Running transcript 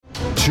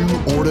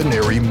two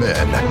ordinary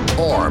men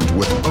armed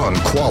with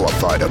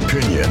unqualified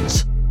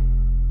opinions.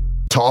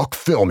 Talk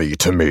Filmy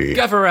to Me.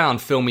 Gather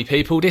around, filmy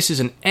people. This is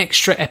an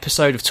extra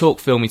episode of Talk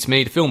Filmy to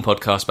Me, the film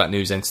podcast about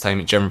news,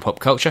 entertainment, general pop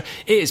culture.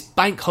 It is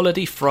Bank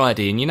Holiday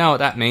Friday, and you know what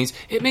that means?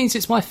 It means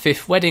it's my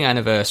 5th wedding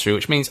anniversary,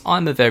 which means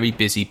I'm a very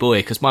busy boy,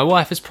 because my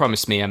wife has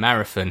promised me a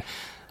marathon.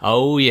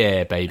 Oh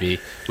yeah, baby.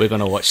 We're going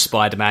to watch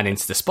Spider-Man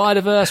Into the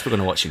Spider-Verse, we're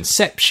going to watch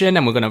Inception,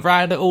 and we're going to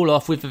round it all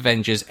off with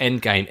Avengers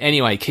Endgame.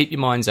 Anyway, keep your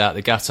minds out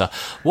the gutter.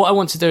 What I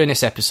want to do in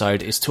this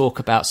episode is talk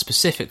about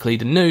specifically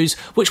the news,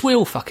 which we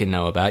all fucking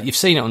know about. You've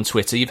seen it on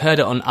Twitter, you've heard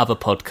it on other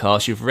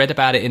podcasts, you've read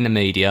about it in the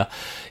media.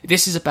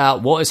 This is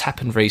about what has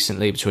happened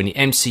recently between the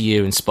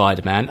MCU and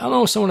Spider-Man, and I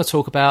also want to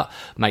talk about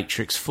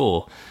Matrix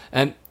 4.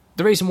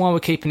 The reason why we're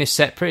keeping this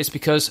separate is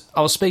because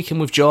I was speaking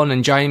with John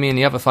and Jamie and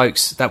the other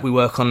folks that we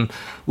work on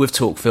with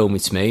Talk Filmy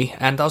to Me,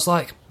 and I was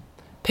like,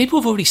 people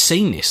have already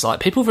seen this,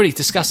 like, people have already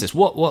discussed this.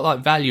 What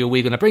like value are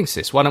we going to bring to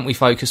this? Why don't we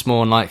focus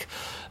more on like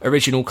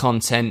original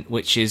content,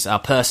 which is our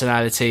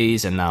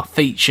personalities and our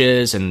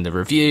features and the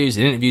reviews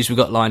and interviews we've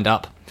got lined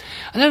up?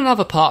 And then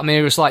another part of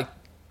me was like,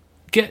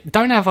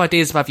 don't have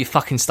ideas above your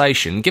fucking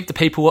station. Give the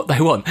people what they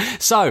want.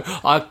 So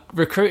I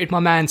recruited my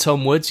man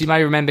Tom Woods. You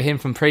may remember him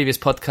from previous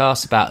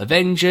podcasts about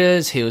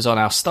Avengers. He was on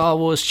our Star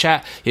Wars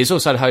chat. He's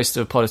also the host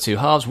of Pod of Two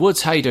Halves.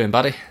 Woods, how you doing,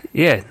 buddy?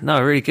 Yeah, no,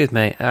 really good,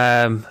 mate.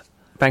 Bank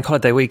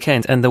holiday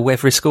weekend and the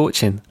weather is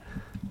scorching.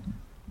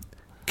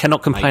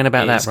 Cannot complain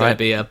about that, right? It's going to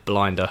be a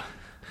blinder.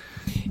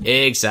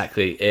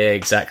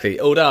 Exactly.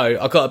 Although,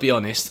 I've got to be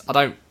honest,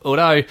 although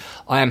I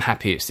am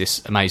happy it's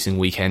this amazing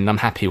weekend, I'm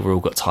happy we've all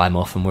got time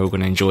off and we're all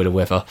going to enjoy the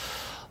weather,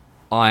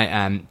 I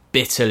am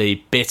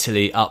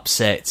bitterly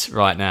upset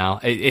right now.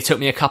 It took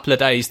me a couple of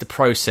days to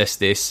process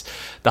this,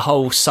 the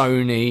whole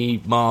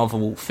Sony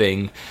Marvel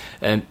thing.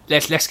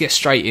 Let's get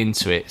straight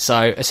into it.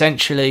 So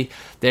essentially,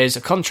 there's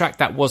a contract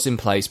that was in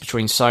place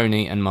between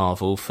Sony and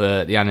Marvel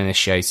for the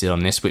uninitiated on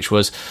this, which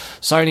was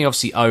Sony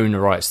obviously own the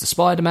rights to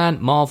Spider-Man.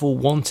 Marvel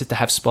wanted to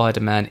have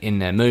Spider-Man in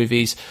their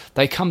movies.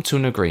 They come to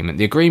an agreement.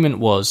 The agreement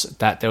was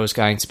that there was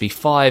going to be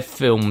 5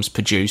 films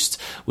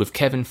produced with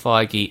Kevin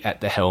Feige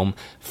at the helm.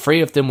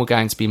 3 of them were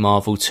going to be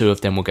Marvel, 2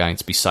 of them were going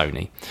to be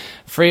Sony.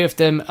 3 of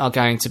them are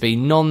going to be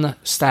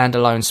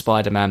non-standalone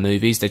Spider-Man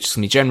movies. They're just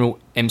going to be general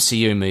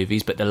MCU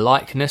movies, but the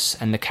likeness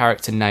and the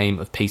character name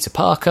of Peter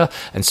Parker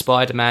and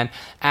Spider-Man,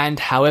 and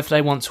however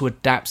they want to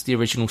adapt the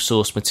original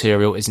source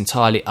material, is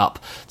entirely up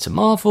to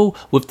Marvel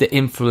with the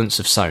influence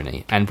of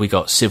Sony. And we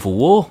got Civil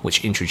War,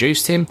 which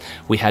introduced him.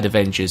 We had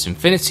Avengers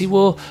Infinity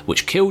War,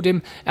 which killed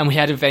him. And we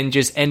had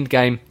Avengers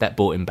Endgame that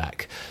brought him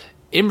back.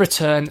 In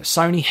return,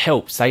 Sony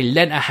helped. They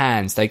lent a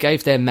hand. They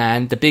gave their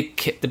man, the big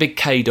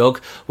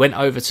K-Dog, went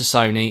over to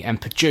Sony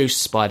and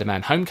produced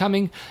Spider-Man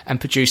Homecoming and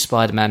produced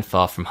Spider-Man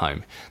Far From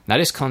Home. Now,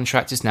 this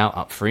contract is now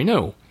up for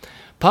renewal.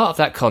 Part of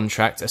that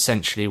contract,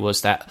 essentially,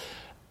 was that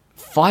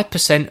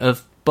 5%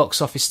 of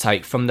box office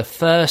take from the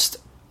first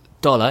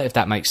dollar, if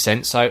that makes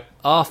sense. So,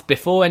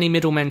 before any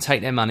middlemen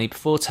take their money,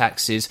 before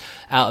taxes,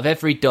 out of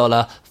every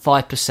dollar,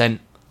 5%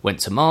 went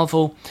to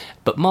Marvel,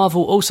 but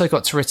Marvel also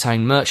got to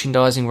retain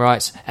merchandising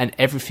rights, and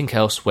everything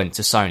else went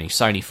to Sony.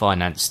 Sony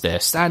financed their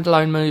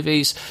standalone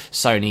movies,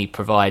 Sony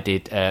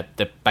provided,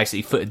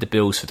 basically footed the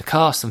bills for the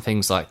cast and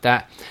things like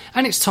that,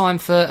 and it's time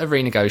for a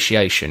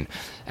renegotiation.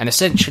 And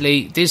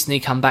essentially, Disney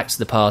come back to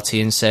the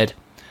party and said,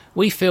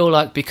 we feel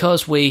like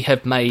because we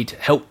have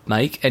helped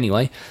make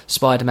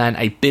Spider-Man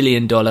a $1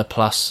 billion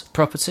plus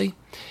property,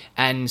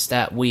 and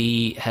that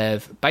we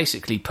have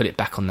basically put it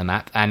back on the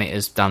map and it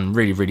has done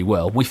really, really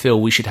well, we feel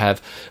we should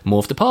have more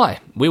of the pie.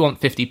 We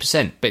want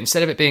 50%, but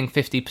instead of it being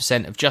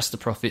 50% of just the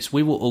profits,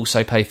 we will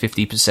also pay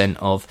 50%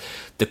 of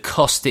the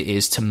cost it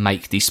is to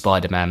make these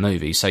Spider-Man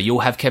movies. So you'll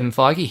have Kevin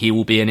Feige, he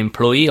will be an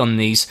employee on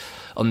these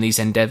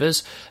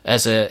endeavours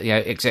as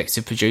a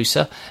executive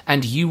producer,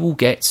 and you will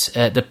get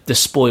the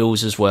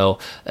spoils as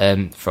well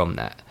from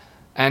that.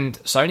 And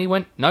Sony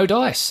went, no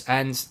dice.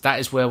 And that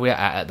is where we're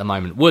at the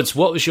moment. Woods,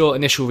 what was your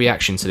initial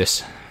reaction to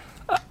this?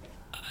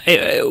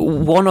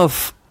 One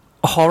of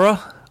horror,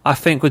 I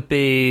think, would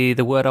be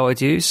the word I would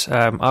use.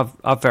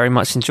 I've very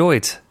much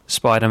enjoyed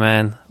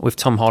Spider-Man with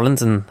Tom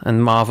Holland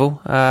and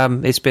Marvel.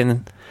 It's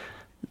been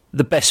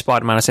the best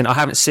Spider-Man I've seen. I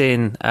haven't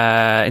seen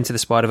Into the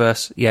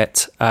Spider-Verse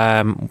yet,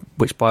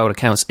 which by all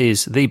accounts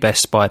is the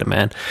best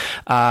Spider-Man.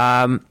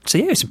 So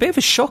yeah, it's a bit of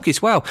a shock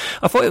as well.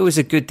 I thought it was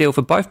a good deal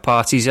for both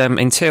parties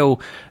until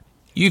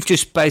you've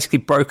just basically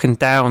broken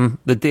down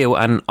the deal,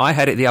 and I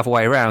had it the other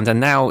way around, and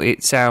now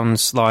it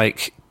sounds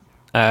like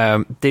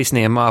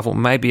Disney and Marvel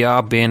maybe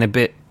are being a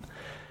bit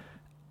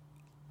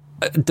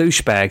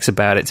douchebags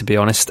about it, to be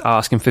honest,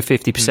 asking for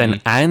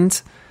 50%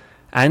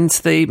 and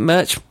the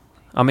merch.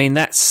 I mean,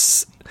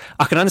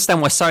 I can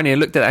understand why Sony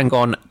looked at that and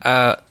gone,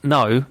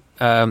 no,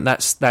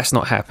 that's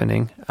not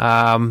happening.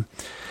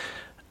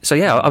 So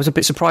yeah, I was a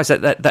bit surprised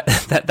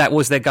that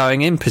was their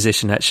going in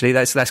position. Actually,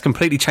 that's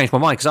completely changed my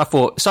mind, because I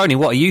thought, Sony,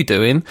 what are you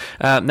doing?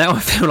 Now I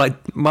feel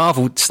like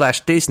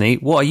Marvel/Disney,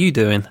 what are you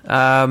doing?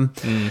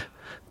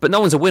 But no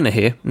one's a winner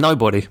here.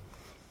 Nobody.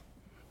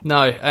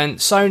 No, and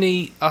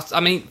Sony, I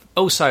mean,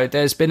 also,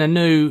 there's been a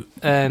new,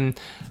 I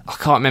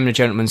can't remember the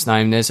gentleman's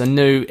name, there's a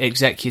new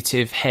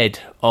executive head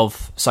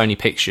of Sony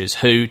Pictures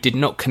who did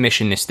not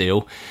commission this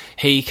deal.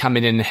 He come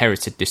in and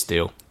inherited this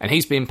deal, and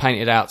he's been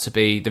painted out to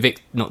be the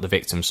bit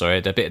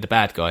of the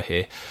bad guy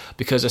here,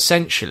 because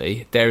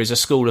essentially there is a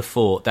school of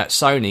thought that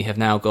Sony have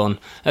now gone,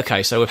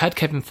 okay, so we've had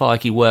Kevin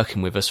Feige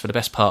working with us for the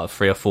best part of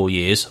 3 or 4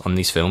 years on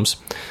these films.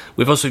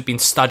 We've also been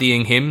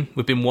studying him,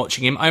 we've been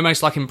watching him,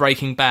 almost like in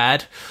Breaking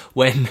Bad,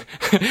 when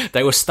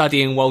they were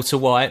studying Walter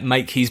White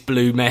make his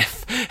blue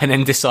meth, and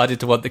then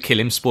decided to want to kill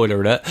him,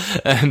 spoiler alert,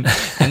 and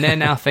they're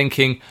now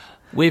thinking,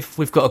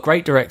 We've got a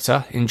great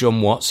director in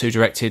John Watts, who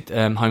directed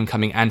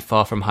Homecoming and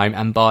Far From Home,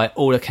 and by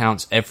all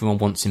accounts, everyone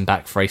wants him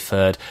back for a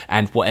third,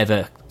 and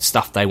whatever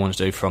stuff they want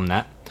to do from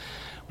that.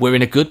 We're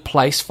in a good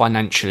place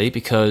financially,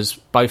 because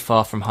both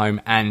Far From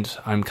Home and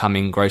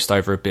Homecoming grossed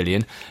over $1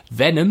 billion.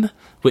 Venom,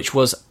 which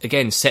was,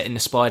 again, set in the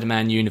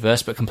Spider-Man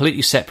universe, but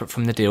completely separate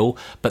from the deal,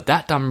 but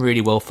that done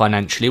really well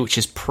financially, which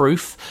is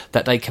proof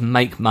that they can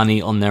make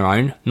money on their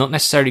own, not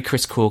necessarily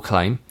critical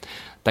acclaim.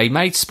 They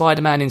made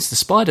Spider-Man Into the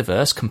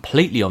Spider-Verse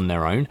completely on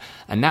their own,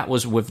 and that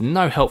was with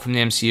no help from the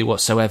MCU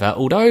whatsoever,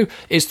 although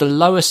it's the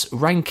lowest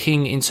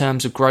ranking in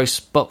terms of gross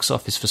box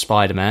office for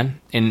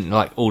Spider-Man in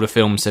like all the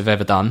films they've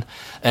ever done.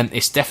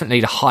 It's definitely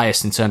the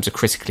highest in terms of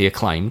critically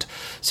acclaimed.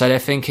 So they're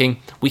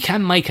thinking, we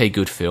can make a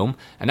good film,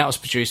 and that was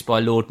produced by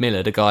Lord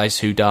Miller, the guys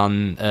who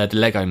done the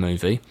Lego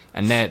Movie,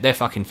 and they're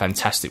fucking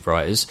fantastic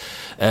writers.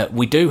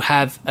 We do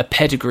have a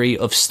pedigree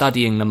of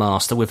studying the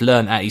master. We've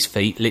learned at his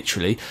feet,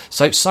 literally.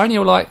 So Sony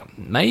were like,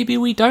 maybe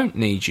we don't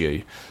need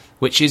you,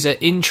 which is an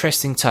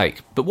interesting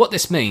take. But what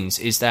this means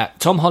is that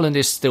Tom Holland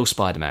is still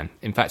Spider-Man.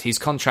 In fact, he's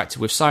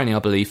contracted with Sony, I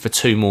believe, for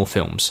 2 more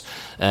films,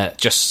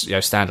 just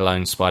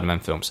standalone Spider-Man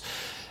films.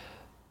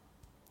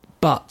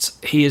 But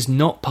he is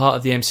not part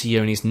of the MCU,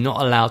 and he's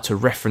not allowed to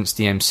reference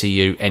the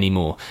MCU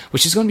anymore,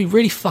 which is going to be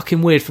really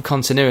fucking weird for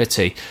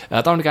continuity.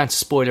 I don't want to go into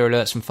spoiler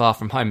alerts from Far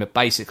From Home, but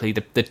basically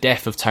the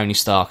death of Tony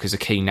Stark is a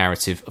key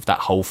narrative of that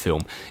whole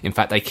film. In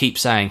fact, they keep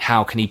saying,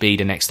 how can he be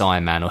the next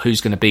Iron Man, or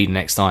who's going to be the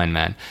next Iron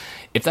Man?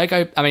 If they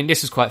go, I mean,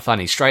 this is quite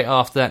funny. Straight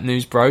after that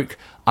news broke,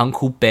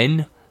 Uncle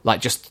Ben,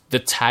 like just the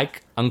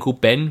tag Uncle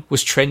Ben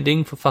was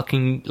trending for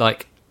fucking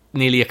like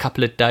nearly a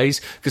couple of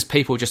days, because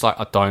people were just like,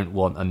 I don't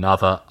want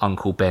another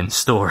Uncle Ben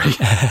story.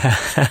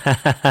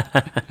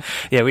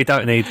 Yeah, we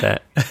don't need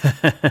that.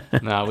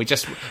 No,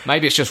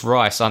 maybe it's just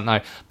Rice, I don't know.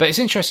 But it's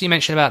interesting you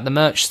mentioned about the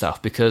merch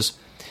stuff, because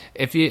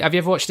have you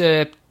ever watched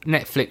the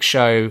Netflix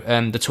show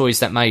The Toys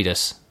That Made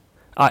Us?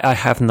 I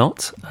have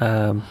not,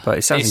 but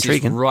it sounds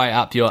intriguing. This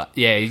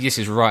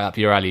is right up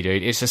your alley,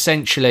 dude. It's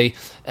essentially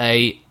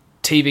a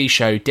TV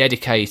show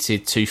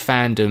dedicated to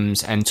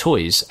fandoms and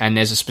toys, and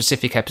there's a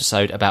specific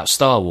episode about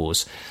Star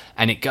Wars,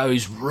 and it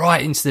goes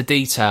right into the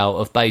detail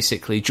of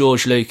basically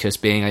George Lucas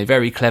being a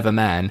very clever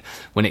man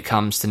when it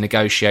comes to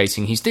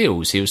negotiating his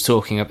deals. He was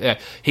talking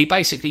he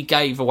basically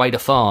gave away the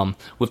farm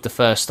with the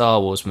first Star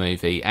Wars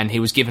movie, and he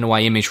was giving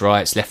away image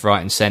rights left,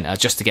 right and centre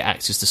just to get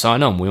actors to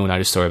sign on. We all know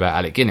the story about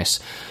Alec Guinness,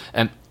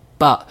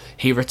 but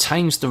he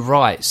retains the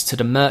rights to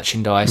the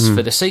merchandise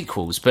for the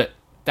sequels. But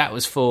that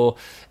was for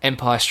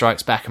Empire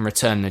Strikes Back and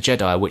Return of the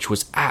Jedi, which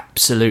was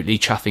absolutely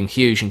chuffing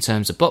huge in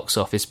terms of box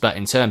office, but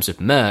in terms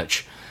of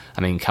merch,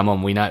 I mean, come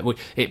on, we know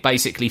it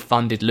basically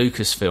funded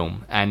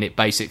Lucasfilm, and it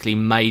basically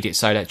made it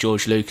so that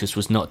George Lucas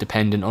was not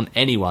dependent on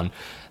anyone,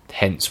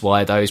 hence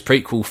why those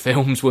prequel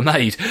films were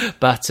made.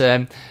 But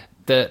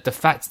the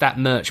fact that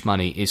merch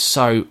money is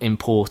so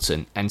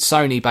important, and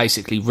Sony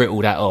basically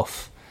writtled that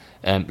off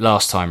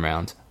last time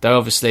round. They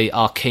obviously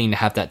are keen to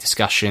have that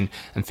discussion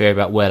and fear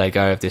about where they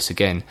go with this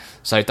again.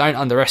 So don't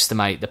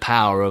underestimate the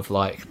power of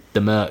like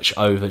the merch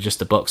over just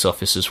the box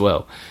office as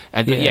well.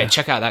 And yeah,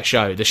 check out that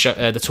show,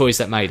 The Toys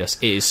That Made Us.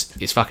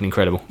 It's fucking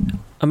incredible.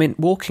 I mean,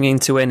 walking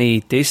into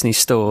any Disney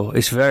store,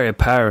 it's very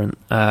apparent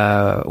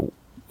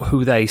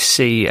who they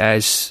see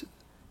as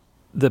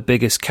the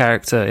biggest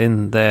character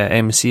in their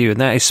MCU,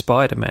 and that is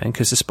Spider-Man,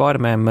 because the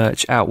Spider-Man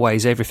merch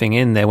outweighs everything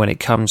in there when it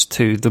comes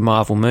to the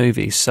Marvel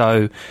movies.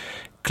 So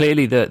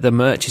clearly the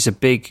merch is a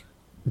big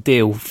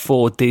deal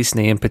for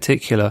Disney in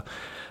particular.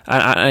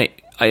 And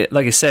I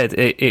like I said,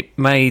 it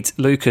made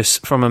Lucas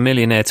from a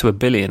millionaire to a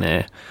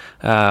billionaire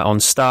on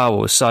Star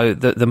Wars. So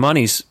the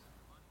money's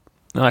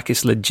like,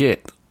 it's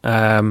legit.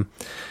 I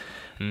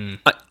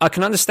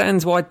can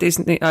understand why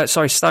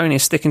Sony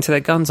is sticking to their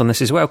guns on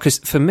this as well, because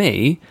for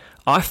me,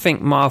 I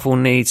think Marvel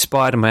needs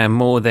Spider-Man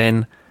more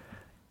than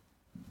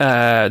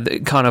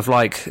kind of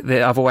like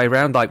the other way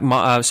around, like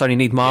Sony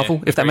need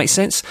Marvel, if that makes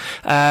sense.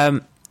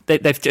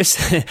 They've just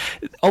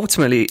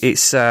ultimately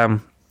it's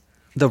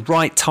the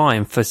right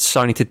time for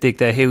Sony to dig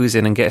their heels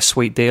in and get a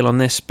sweet deal on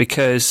this,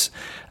 because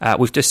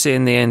we've just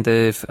seen the end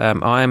of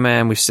Iron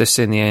Man, we've just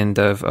seen the end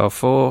of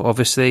Thor,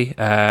 obviously,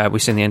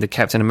 we've seen the end of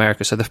Captain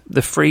America, so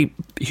the 3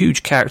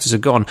 huge characters are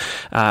gone,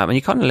 and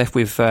you're kind of left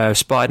with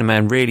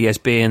Spider-Man really as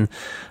being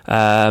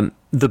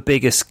the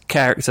biggest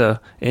character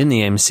in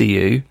the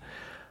MCU,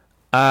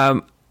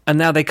 and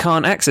now they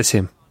can't access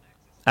him,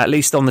 at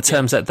least on the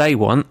terms that they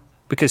want.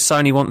 because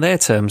Sony want their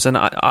terms. And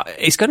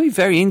it's going to be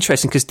very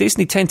interesting because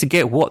Disney tend to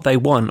get what they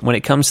want when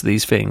it comes to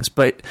these things.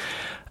 But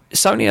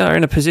Sony are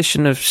in a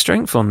position of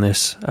strength on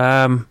this.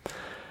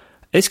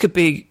 This could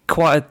be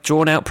quite a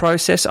drawn-out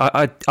process.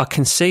 I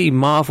can see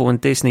Marvel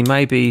and Disney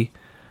maybe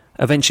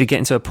eventually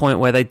getting to a point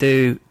where they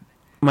do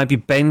maybe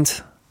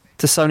bend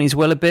to Sony's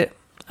will a bit.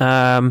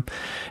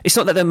 It's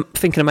not that they're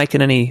thinking of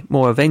making any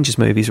more Avengers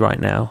movies right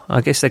now.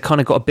 I guess they kind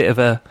of got a bit of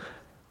a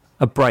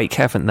break,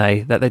 haven't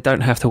they? That they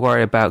don't have to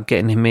worry about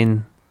getting him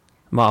in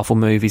Marvel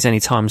movies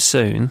anytime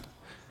soon.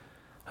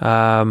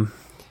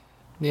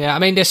 Yeah, I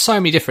mean, there's so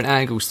many different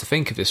angles to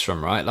think of this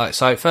from, right? Like,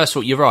 so first of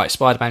all, you're right.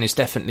 Spider-Man is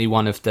definitely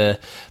one of the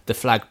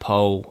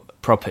flagpole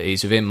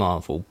properties within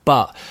Marvel,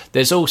 but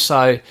there's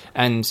also,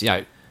 and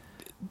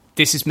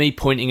this is me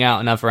pointing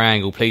out another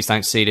angle. Please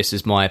don't see this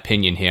as my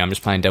opinion here. I'm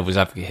just playing devil's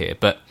advocate here.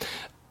 But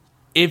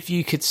if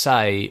you could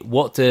say,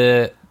 what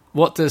does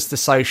the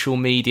social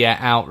media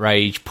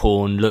outrage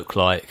porn look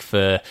like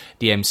for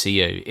the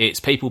MCU?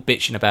 It's people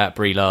bitching about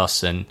Brie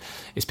Larson.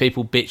 It's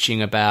people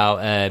bitching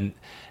about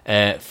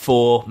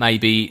Thor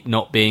maybe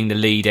not being the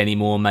lead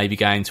anymore, maybe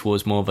going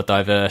towards more of a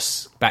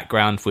diverse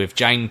background with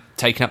Jane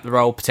taking up the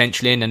role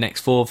potentially in the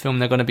next Thor film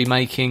they're going to be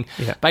making.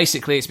 Yeah.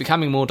 Basically, it's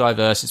becoming more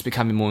diverse, it's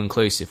becoming more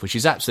inclusive, which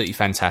is absolutely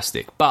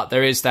fantastic. But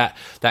there is that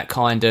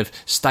kind of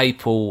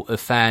staple of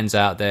fans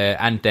out there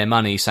and their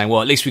money saying,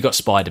 well, at least we got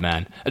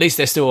Spider-Man. At least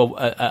there's still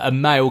a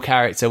male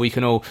character we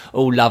can all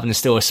love and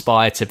still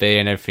aspire to be,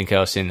 and everything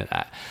else in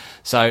that.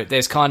 So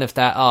there's kind of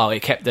that,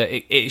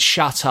 it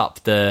shut up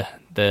the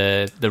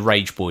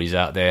rage boys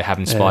out there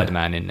having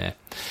Spider-Man in there.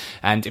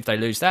 And if they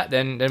lose that,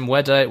 then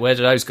where do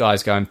those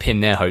guys go and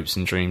pin their hopes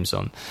and dreams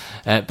on?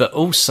 But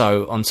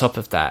also, on top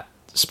of that,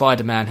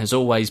 Spider-Man has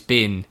always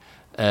been,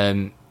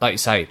 like you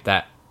say,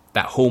 that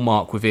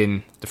hallmark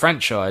within the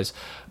franchise.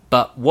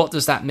 But what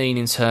does that mean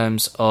in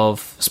terms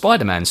of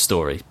Spider-Man's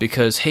story?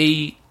 Because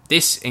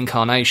this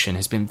incarnation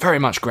has been very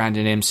much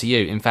grounded in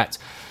MCU. In fact,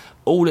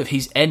 all of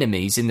his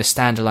enemies in the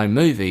standalone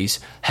movies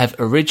have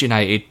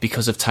originated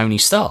because of Tony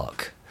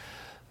Stark.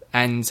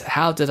 And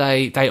how do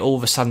they all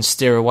of a sudden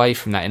steer away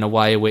from that in a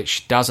way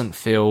which doesn't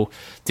feel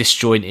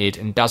disjointed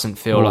and doesn't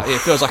feel like it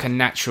feels like a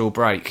natural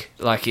break?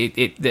 Like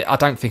I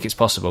don't think it's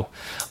possible.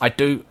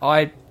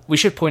 We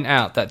should point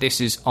out that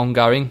this is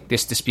ongoing,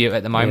 this dispute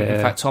at the moment. Yeah.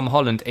 In fact, Tom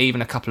Holland,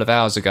 even a couple of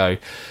hours ago,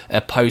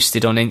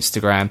 posted on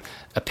Instagram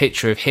a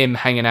picture of him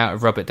hanging out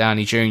with Robert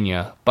Downey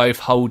Jr., both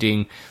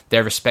holding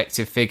their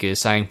respective figures,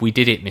 saying, "We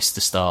did it,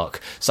 Mr.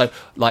 Stark." So,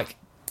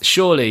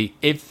 surely,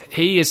 if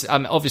he is,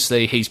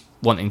 obviously he's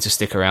wanting to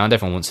stick around,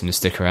 everyone wants him to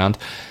stick around.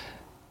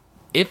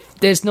 If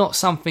there's not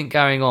something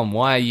going on,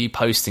 why are you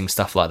posting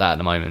stuff like that at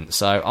the moment?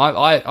 So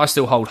I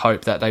still hold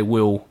hope that they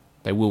will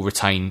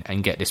retain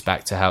and get this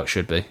back to how it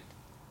should be.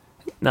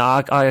 No,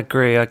 I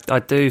agree. I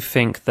do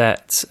think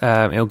that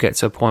it'll get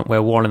to a point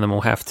where one of them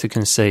will have to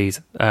concede.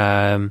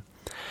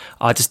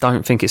 I just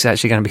don't think it's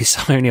actually going to be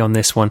Sony on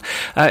this one.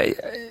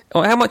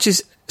 How much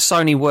is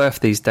Sony worth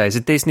these days?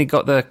 Has Disney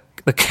got the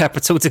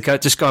capital to go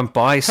and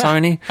buy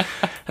Sony?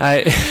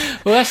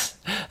 Well,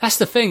 that's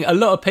the thing. A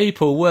lot of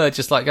people were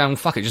just like going,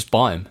 fuck it, just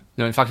buy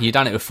them. Fucking, you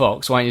done it with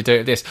Fox, why don't you do it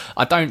with this?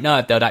 I don't know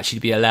if they'd actually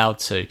be allowed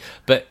to,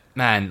 but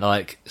man,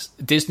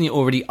 Disney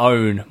already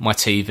own my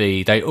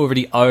TV. They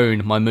already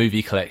own my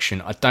movie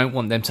collection. I don't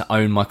want them to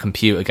own my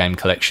computer game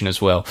collection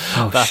as well.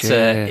 Oh, but,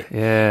 shit.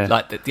 Yeah.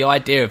 The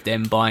idea of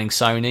them buying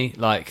Sony,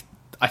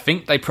 I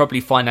think they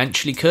probably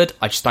financially could.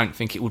 I just don't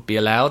think it would be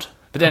allowed.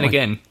 But then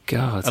again,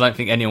 God, I don't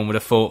think anyone would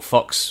have thought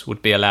Fox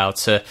would be allowed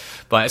to.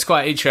 But it's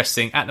quite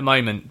interesting. At the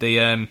moment,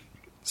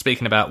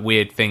 speaking about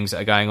weird things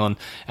that are going on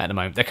at the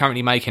moment, they're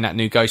currently making that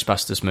new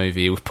Ghostbusters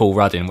movie with Paul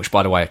Rudd in, which,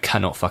 by the way, I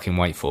cannot fucking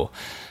wait for.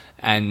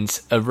 And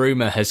a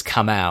rumour has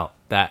come out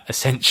that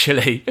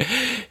essentially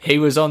he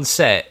was on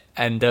set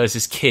and there was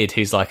this kid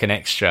who's like an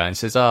extra and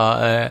says,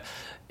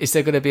 is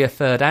there going to be a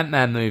third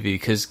Ant-Man movie?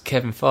 Because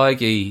Kevin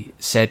Feige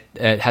said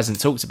hasn't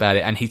talked about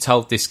it. And he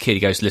told this kid, he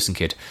goes, listen,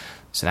 kid,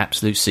 it's an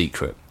absolute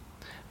secret,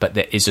 but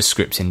there is a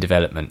script in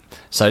development.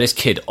 So this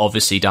kid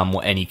obviously done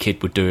what any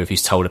kid would do if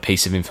he's told a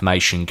piece of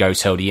information, go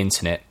tell the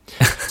internet.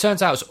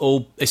 Turns out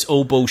it's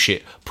all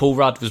bullshit. Paul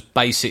Rudd was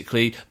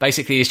basically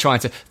he's trying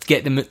to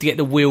get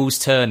the wheels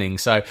turning.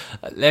 So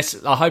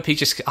I hope he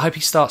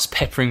starts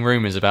peppering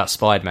rumours about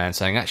Spider-Man,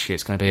 saying actually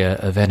it's going to be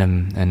a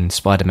Venom and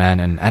Spider-Man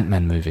and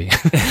Ant-Man movie.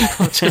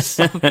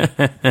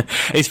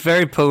 It's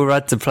very Paul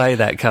Rudd to play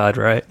that card,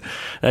 right?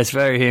 That's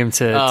very him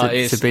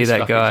to be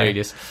that guy.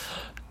 Genius.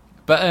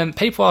 But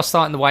people are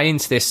starting to weigh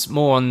into this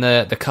more on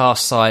the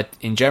cast side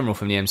in general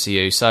from the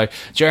MCU. So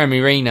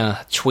Jeremy Renner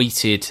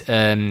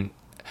tweeted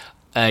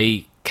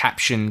a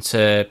caption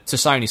to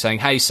Sony saying,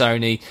 hey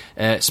Sony,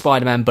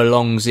 Spider-Man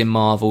belongs in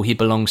Marvel, he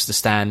belongs to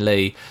Stan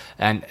Lee,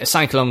 and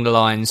something along the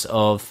lines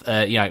of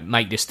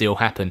make this deal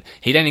happen.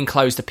 He then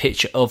enclosed a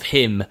picture of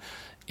him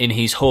in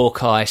his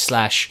Hawkeye /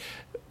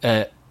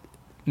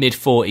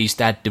 mid-40s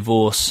dad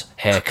divorce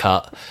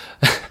haircut.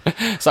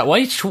 It's like,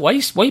 why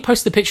you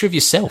post the picture of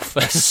yourself?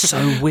 That's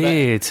so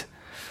weird.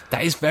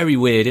 That is very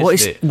weird,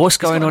 isn't it? What's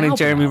going on in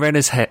Jeremy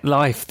Renner's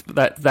life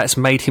that's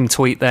made him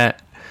tweet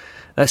that?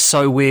 That's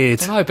so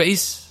weird. I don't know, but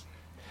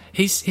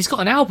he's got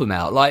an album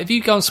out. Like, if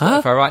you go on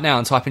Spotify right now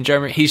and type in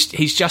Jeremy, he's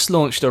just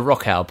launched a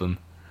rock album.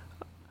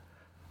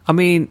 I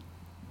mean,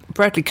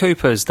 Bradley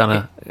Cooper's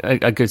done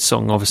a good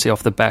song, obviously,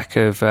 off the back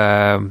of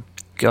the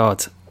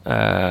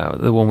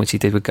one which he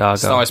did with Gaga.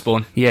 Star is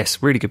Born.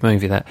 Yes, really good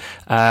movie, that.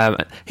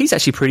 He's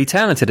actually pretty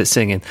talented at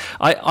singing.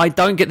 I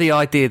don't get the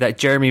idea that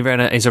Jeremy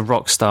Renner is a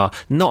rock star.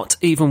 Not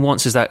even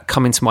once has that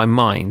come into my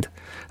mind.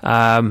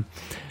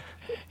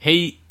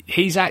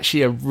 He's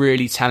actually a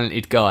really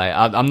talented guy.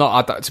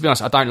 To be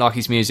honest, I don't like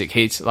his music.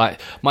 He's like,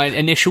 my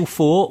initial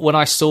thought when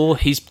I saw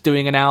he's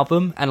doing an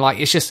album, and like,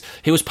 it's just,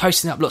 he was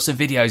posting up lots of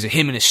videos of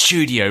him in a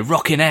studio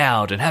rocking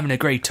out and having a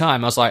great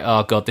time. I was like,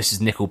 oh god, this is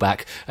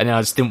Nickelback, and then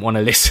I just didn't want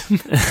to listen.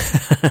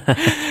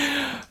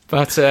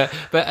 But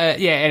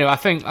yeah. Anyway, I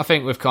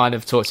think we've kind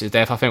of talked to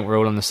death. I think we're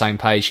all on the same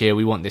page here.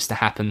 We want this to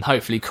happen.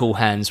 Hopefully, cool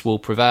hands will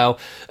prevail.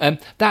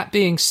 That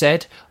being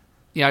said,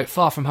 you know,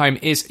 Far From Home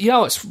is, you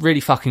know, what's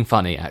really fucking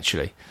funny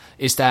actually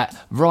is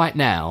that right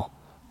now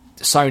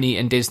Sony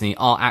and Disney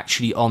are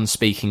actually on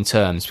speaking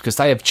terms, because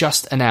they have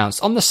just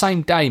announced, on the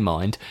same day,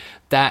 mind,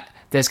 that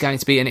there's going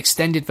to be an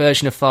extended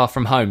version of Far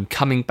From Home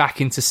coming back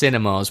into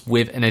cinemas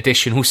with an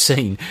additional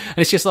scene. And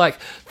it's just like,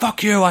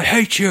 fuck you, I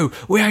hate you,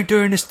 we ain't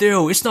doing this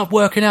deal, it's not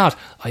working out.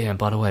 Oh yeah, and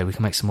by the way, we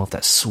can make some more of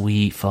that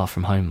sweet Far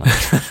From Home,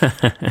 mate.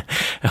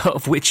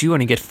 Of which you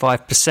only get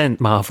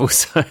 5%, Marvel,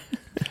 so...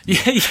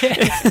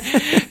 Yeah.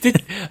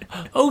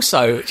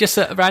 Also, just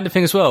a random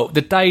thing as well,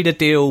 the day the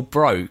deal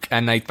broke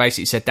and they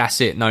basically said that's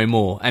it, no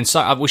more, and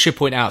so we should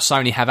point out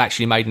Sony have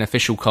actually made an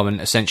official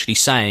comment essentially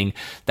saying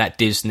that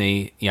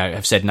Disney, you know,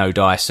 have said no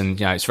dice, and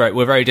you know,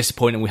 we're very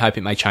disappointed, we hope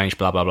it may change,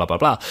 blah blah blah blah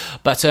blah.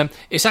 But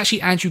it's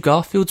actually Andrew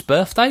Garfield's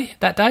birthday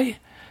that day.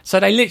 So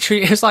they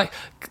literally, it was like,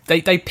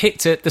 they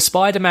picked the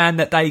Spider-Man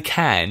that they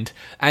canned.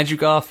 Andrew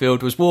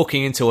Garfield was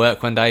walking into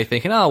work one day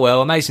thinking, oh,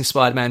 well, Amazing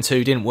Spider-Man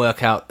 2 didn't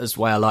work out as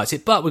well I liked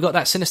it, but we got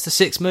that Sinister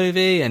Six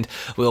movie, and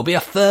we'll be a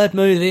third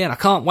movie, and I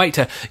can't wait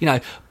to, you know,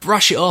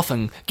 brush it off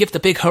and give the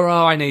big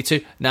hurrah I need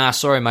to. Nah,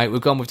 sorry, mate, we've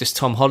gone with this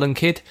Tom Holland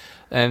kid.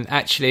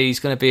 Actually, he's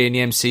going to be in the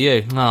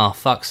MCU. Oh,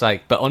 fuck's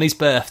sake. But on his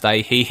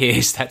birthday, he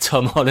hears that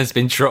Tom Holland's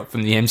been dropped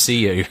from the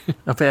MCU.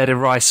 I bet he had a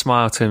wry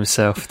smile to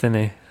himself,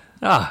 didn't he?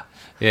 Ah.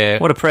 Yeah.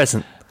 What a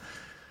present.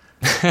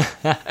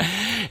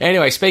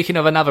 Anyway, speaking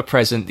of another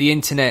present, the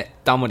internet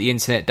done what the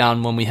internet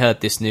done when we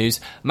heard this news.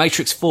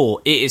 Matrix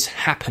 4, it is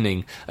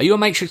happening. Are you a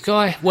Matrix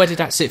guy? Where did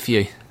that sit for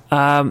you?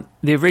 The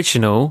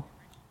original,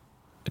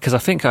 because I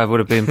think I would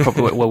have been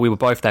probably, well, we were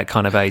both that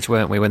kind of age,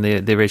 weren't we, when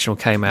the original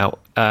came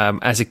out?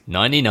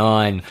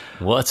 99.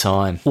 What a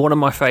time. One of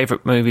my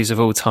favourite movies of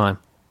all time.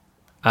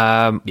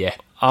 Yeah.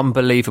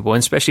 Unbelievable, and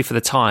especially for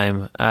the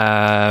time,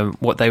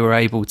 what they were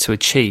able to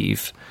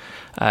achieve.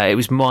 It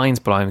was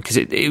mind-blowing because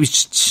it was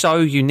just so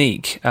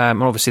unique.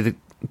 And obviously the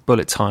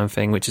bullet time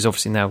thing, which is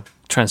obviously now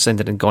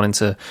transcended and gone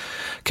into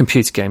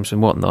computer games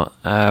and whatnot.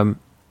 The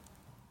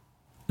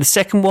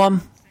second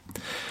one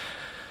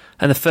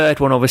and the third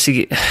one,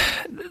 obviously,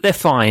 they're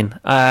fine.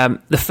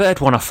 The third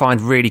one I find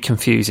really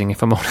confusing,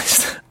 if I'm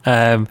honest.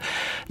 The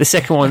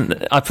second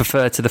one I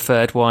prefer to the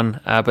third one,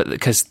 but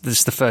because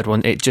this the third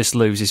one, it just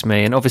loses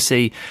me. And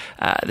obviously,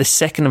 the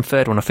second and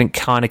third one I think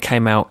kind of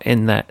came out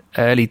in that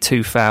early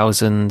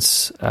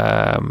 2000s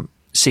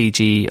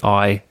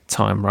CGI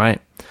time,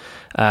 right?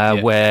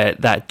 Where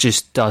that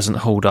just doesn't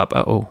hold up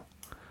at all.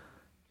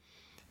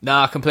 No,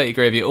 I completely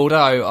agree with you.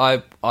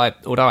 Although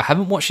I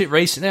haven't watched it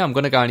recently, I'm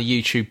going to go on a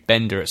YouTube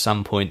bender at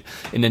some point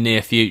in the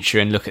near future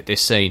and look at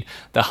this scene,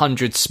 the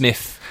 100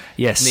 Smith.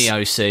 Yes.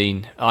 Neo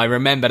scene. I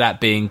remember that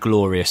being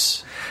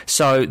glorious.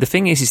 So the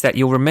thing is that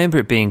you'll remember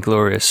it being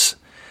glorious,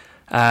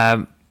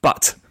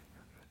 but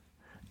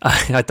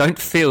I don't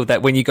feel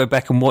that when you go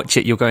back and watch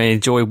it, you're going to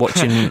enjoy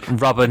watching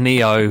Rubber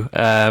Neo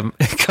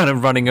kind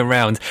of running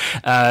around,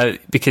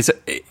 because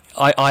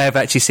I have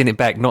actually seen it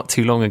back not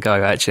too long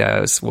ago. Actually,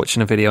 I was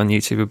watching a video on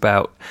YouTube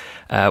about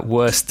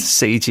worst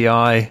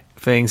CGI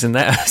things, and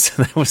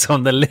that was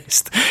on the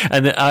list,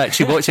 and I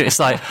actually watched it. It's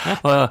like,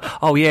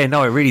 oh yeah,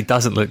 no, it really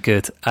doesn't look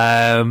good.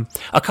 I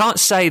can't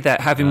say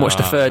that having watched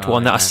the third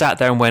one that I sat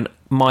there and went,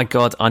 my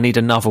god, I need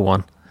another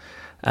one.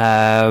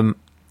 And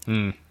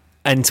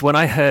when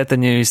I heard the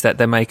news that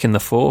they're making the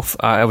fourth,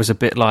 I was a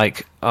bit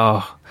like,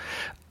 oh,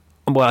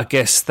 well, I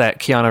guess that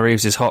Keanu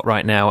Reeves is hot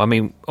right now. I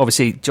mean,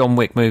 obviously John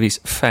Wick movies,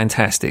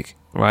 fantastic,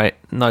 right?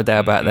 No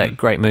doubt about that,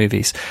 great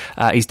movies.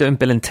 He's doing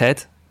Bill and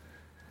Ted.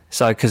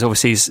 So, because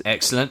obviously he's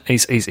excellent,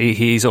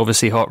 he's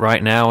obviously hot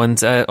right now,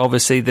 and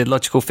obviously the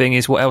logical thing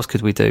is, what else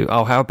could we do?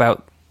 Oh, how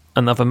about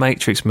another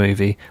Matrix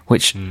movie,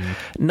 which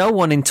no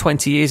one in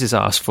 20 years has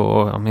asked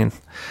for? I mean,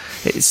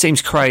 it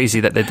seems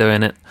crazy that they're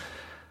doing it.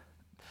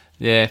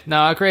 Yeah, no,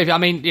 I agree with you. I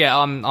mean, yeah,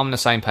 I'm on the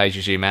same page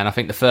as you, man. I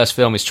think the first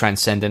film is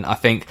transcendent. I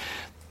think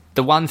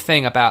the one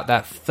thing about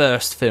that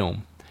first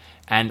film,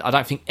 And I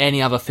don't think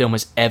any other film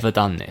has ever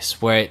done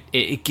this, where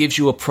it gives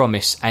you a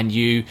promise and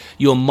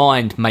your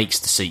mind makes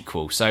the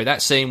sequel. So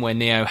that scene where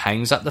Neo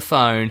hangs up the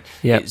phone,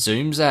 it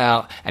zooms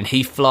out, and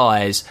he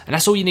flies, and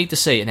that's all you need to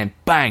see. And then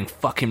bang,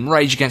 fucking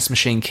Rage Against the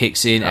Machine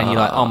kicks in, and you're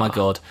like, oh my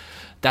God,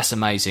 that's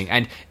amazing.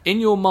 And in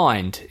your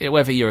mind,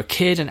 whether you're a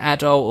kid, an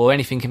adult, or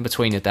anything in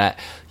between of that,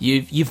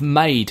 you've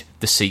made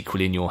the sequel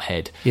in your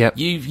head. Yep.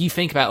 You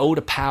think about all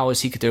the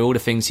powers he could do, all the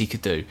things he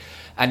could do,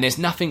 and there's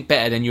nothing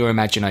better than your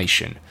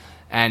imagination.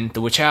 And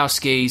the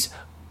Wachowskis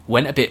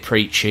went a bit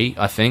preachy,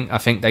 I think. I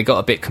think they got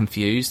a bit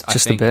confused.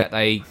 Just I think a bit.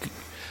 That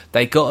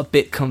they got a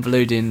bit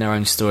convoluted in their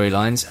own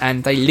storylines,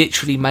 and they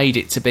literally made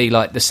it to be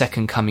like the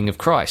second coming of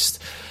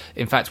Christ.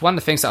 In fact, one of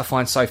the things that I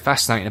find so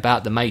fascinating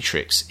about The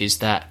Matrix is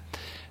that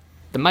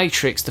The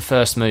Matrix, the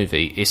first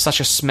movie, is such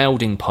a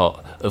smelding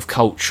pot of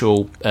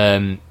cultural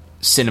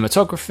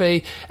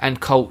cinematography and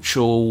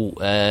cultural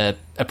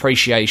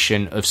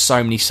appreciation of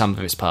so many sum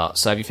of its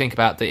parts. So if you think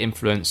about the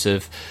influence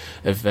of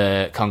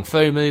kung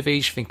fu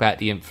movies, you think about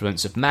the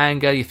influence of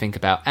manga, you think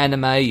about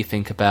anime, you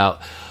think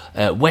about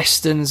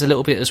westerns a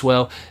little bit as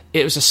well.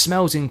 It was a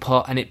smelding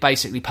pot, and it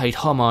basically paid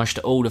homage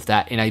to all of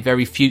that in a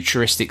very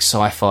futuristic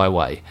sci-fi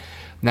way.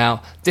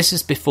 Now, this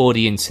is before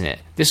the internet.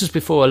 This was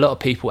before a lot of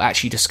people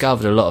actually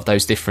discovered a lot of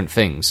those different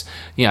things.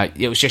 You know,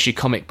 it was just your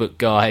comic book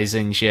guys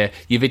and your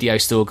video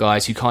store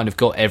guys who kind of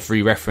got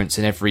every reference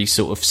and every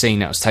sort of scene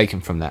that was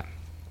taken from that.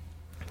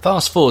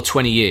 Fast forward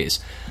 20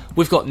 years.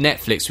 We've got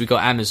Netflix, we've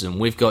got Amazon,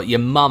 we've got your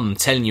mum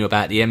telling you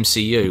about the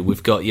MCU,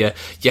 we've got your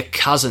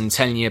cousin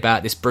telling you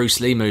about this Bruce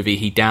Lee movie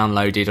he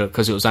downloaded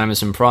because it was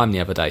Amazon Prime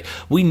the other day.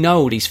 We know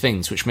all these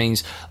things, which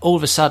means all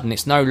of a sudden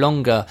it's no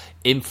longer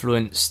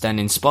influenced and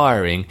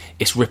inspiring,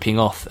 it's ripping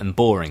off and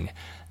boring.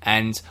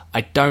 And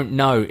I don't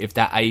know if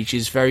that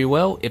ages very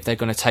well, if they're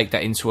going to take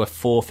that into a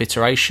fourth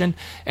iteration.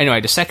 Anyway,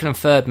 the second and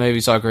third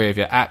movies, I agree with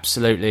you,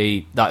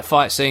 absolutely. Like,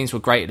 fight scenes were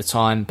great at the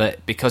time,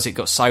 but because it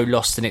got so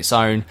lost in its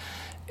own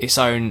I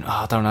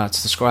don't know how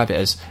to describe it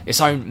as, its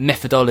own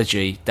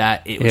methodology,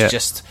 that it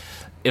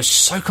was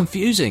so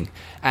confusing,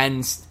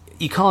 and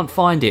you can't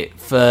find it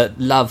for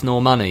love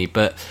nor money.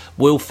 But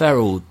Will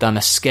Ferrell done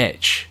a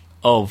sketch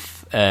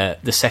of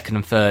the second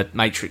and third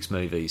Matrix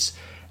movies,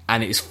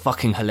 and it's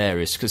fucking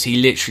hilarious because he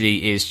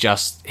literally is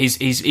just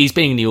he's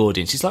being in the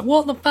audience. He's like,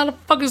 what the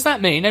fuck does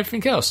that mean?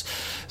 Everything else.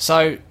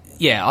 So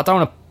yeah, I don't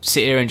want to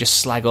sit here and just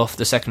slag off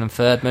the second and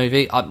third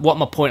movie. What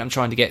my point I'm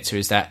trying to get to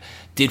is that,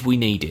 did we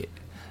need it?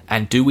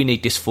 And do we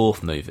need this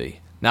fourth movie?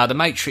 Now, the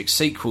Matrix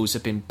sequels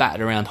have been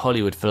battered around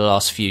Hollywood for the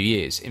last few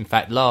years. In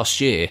fact, last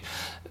year,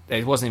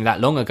 it wasn't even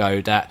that long ago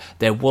that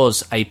there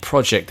was a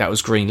project that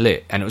was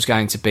greenlit, and it was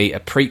going to be a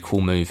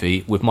prequel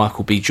movie with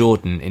Michael B.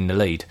 Jordan in the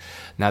lead.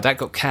 Now, that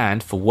got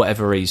canned for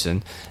whatever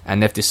reason,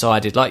 and they've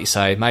decided, like you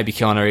say, maybe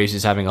Keanu Reeves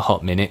is having a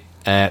hot minute.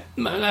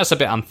 That's a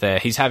bit unfair.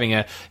 He's having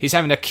a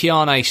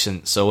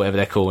Keanu-essence, or whatever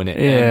they're calling it.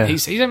 Yeah.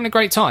 He's having a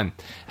great time,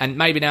 and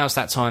maybe now's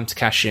that time to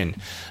cash in.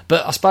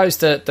 But I suppose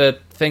the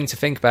thing to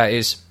think about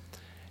is,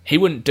 he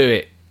wouldn't do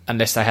it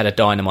unless they had a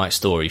dynamite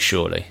story,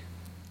 surely.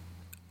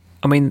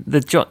 I mean,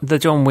 the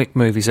John Wick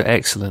movies are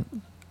excellent.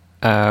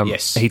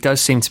 Yes. He does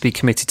seem to be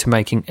committed to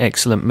making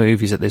excellent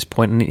movies at this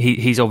point, and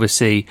he's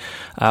obviously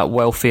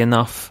wealthy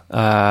enough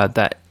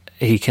that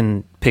he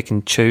can pick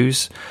and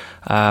choose,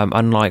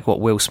 unlike what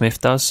Will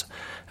Smith does.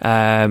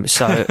 So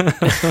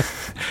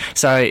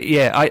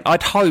yeah,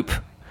 I'd hope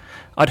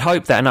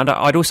that, and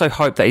I'd also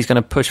hope that he's going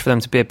to push for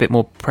them to be a bit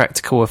more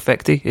practical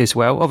effecty as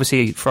well.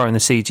 Obviously, throwing the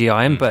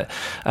CGI in, but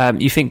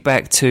you think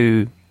back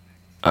to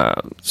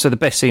so the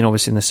best scene,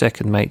 obviously, in the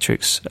second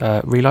Matrix,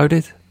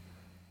 Reloaded.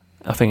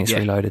 I think it's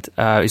Reloaded.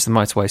 It's the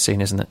motorway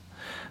scene, isn't it?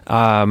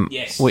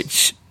 Yes.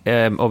 Which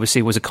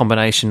obviously was a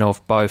combination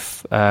of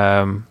both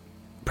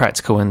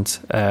practical and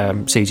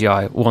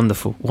CGI.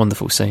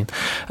 Wonderful scene.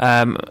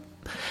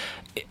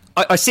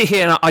 I sit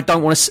here and I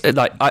don't want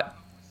to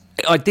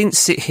I didn't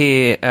sit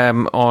here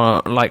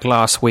on like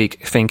last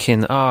week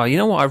thinking, you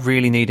know what I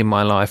really need in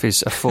my life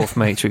is a fourth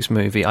Matrix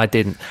movie. I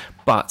didn't,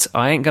 but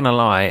I ain't gonna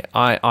lie,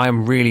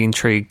 I'm really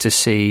intrigued to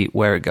see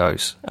where it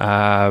goes.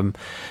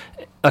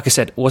 Like I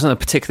said, wasn't a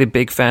particularly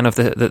big fan of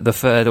the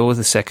third or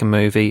the second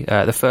movie.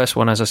 The first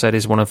one, as I said,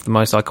 is one of the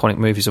most iconic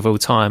movies of all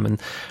time,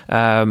 and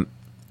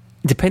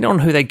depending on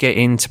who they get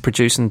in to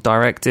produce and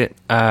direct it,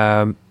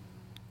 there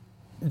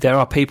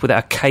are people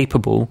that are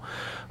capable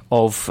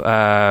of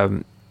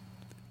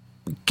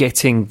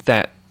getting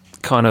that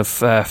kind of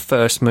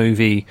first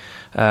movie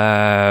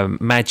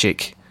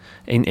magic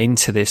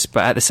into this.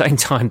 But at the same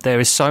time,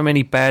 there is so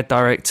many bad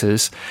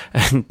directors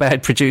and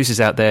bad producers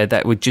out there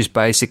that would just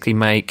basically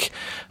make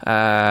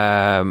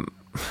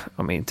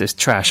just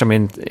trash. I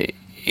mean,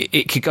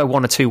 it could go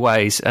one or two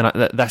ways,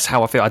 and that's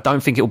how I feel. I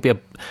don't think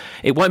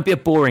it won't be a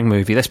boring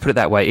movie, let's put it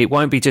that way. It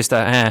won't be just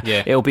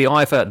it'll be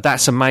either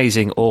that's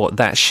amazing or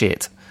that's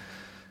shit.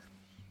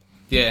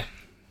 Yeah,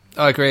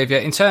 I agree with you.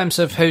 In terms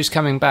of who's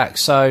coming back,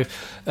 so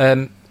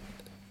Lana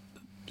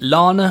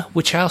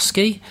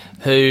Wachowski,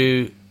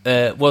 who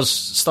was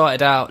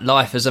started out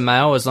life as a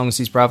male as long as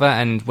his brother,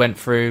 and went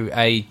through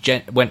I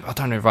don't know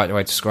the right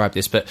way to describe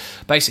this, but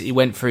basically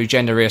went through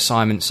gender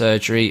reassignment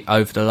surgery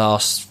over the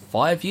last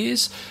 5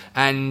 years,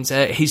 and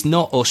he's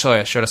not, or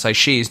sorry, should I say,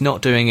 she is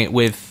not doing it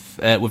with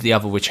the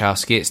other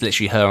Wachowski. It's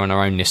literally her on her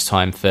own this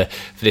time for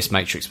this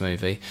Matrix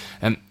movie.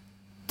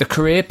 The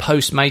career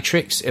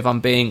post-Matrix, if I'm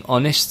being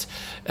honest,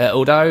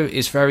 although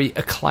is very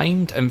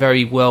acclaimed and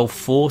very well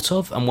thought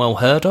of and well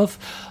heard of,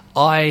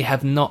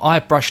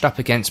 I brushed up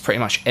against pretty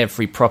much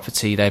every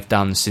property they've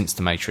done since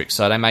The Matrix.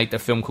 So they made the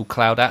film called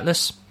Cloud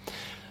Atlas,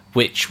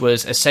 which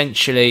was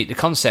essentially, the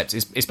concept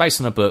is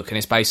based on a book, and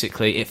it's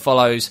basically, it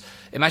follows,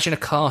 imagine a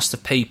cast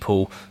of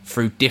people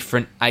through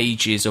different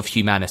ages of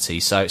humanity.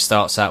 So it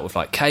starts out with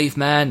like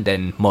caveman,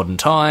 then modern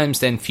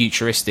times, then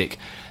futuristic.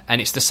 And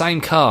it's the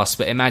same cast,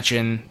 but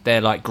imagine they're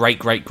like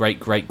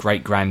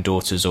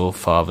great-great-great-great-great-granddaughters or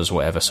fathers,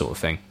 whatever sort of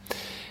thing.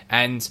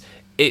 And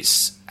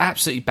it's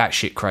absolutely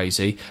batshit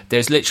crazy.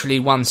 There's literally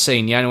one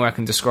scene, the only way I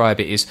can describe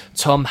it is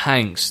Tom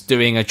Hanks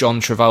doing a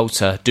John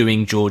Travolta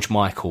doing George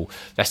Michael.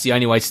 That's the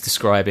only way to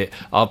describe it.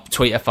 I'll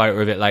tweet a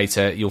photo of it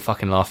later. You'll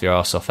fucking laugh your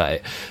ass off at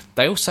it.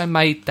 They also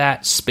made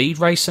that Speed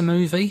Racer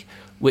movie,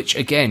 which,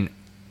 again,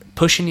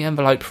 pushing the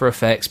envelope for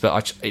effects,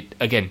 but it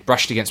again,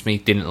 brushed against me,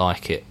 didn't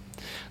like it.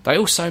 They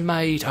also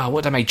made,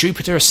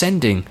 Jupiter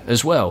Ascending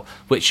as well,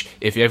 which,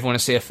 if you ever want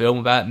to see a film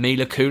about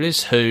Mila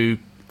Kunis, who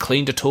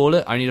cleaned a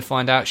toilet only to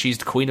find out she's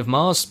the Queen of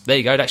Mars, there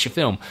you go, that's your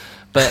film.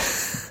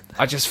 But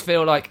I just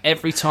feel like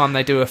every time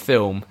they do a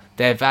film,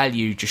 their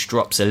value just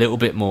drops a little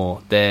bit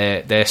more.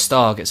 Their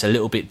star gets a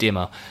little bit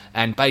dimmer.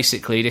 And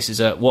basically, this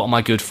is what am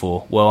I good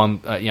for? Well,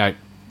 I'm,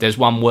 there's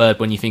one word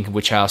when you think of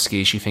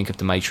Wachowskis, you think of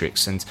The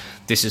Matrix, and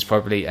this is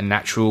probably a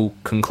natural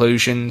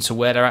conclusion to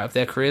where they're at of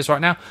their careers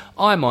right now.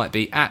 I might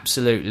be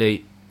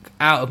absolutely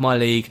out of my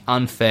league,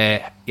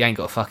 unfair, you ain't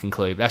got a fucking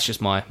clue. That's just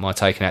my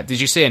take on it.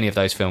 Did you see any of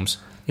those films?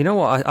 You know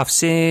what? I've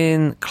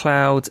seen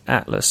Cloud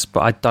Atlas, but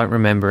I don't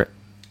remember it.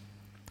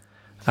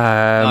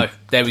 No,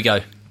 there we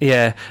go.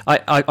 Yeah,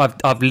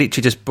 I've literally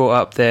just brought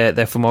up their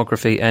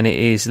filmography, and it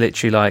is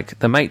literally like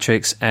The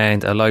Matrix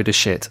and a load of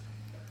shit.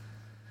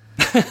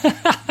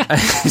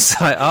 It's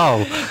like,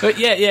 oh, but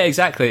yeah,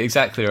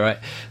 exactly right.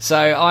 So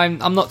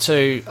I'm not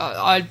too.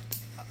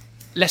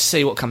 Let's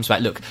see what comes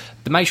back. Look,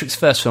 The Matrix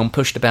first film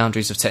pushed the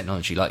boundaries of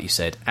technology, like you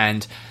said,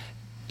 and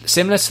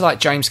similar to like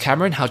James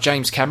Cameron, how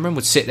James Cameron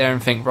would sit there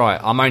and think,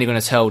 right, I'm only going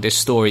to tell this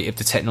story if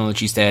the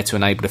technology's there to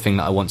enable the thing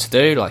that I want to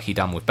do, like he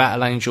done with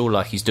Battle Angel,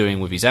 like he's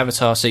doing with his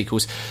Avatar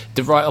sequels.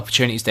 The right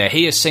opportunity's there.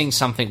 He has seen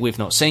something we've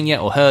not seen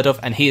yet or heard of,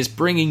 and he is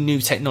bringing new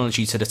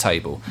technology to the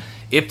table.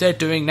 If they're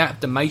doing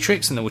that, The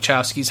Matrix and the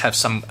Wachowskis have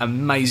some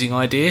amazing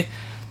idea,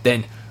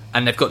 then,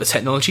 and they've got the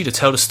technology to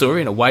tell the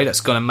story in a way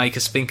that's going to make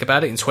us think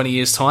about it in 20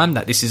 years' time,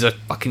 that this is a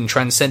fucking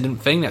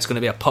transcendent thing that's going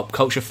to be a pop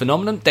culture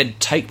phenomenon, then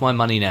take my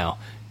money now.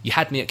 You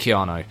had me at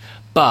Keanu.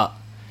 But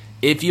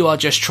if you are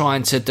just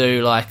trying to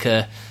do like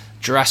a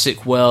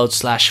Jurassic World /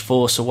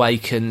 Force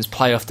Awakens,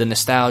 play off the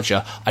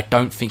nostalgia, I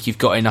don't think you've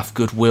got enough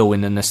goodwill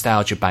in the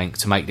nostalgia bank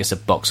to make this a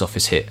box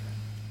office hit.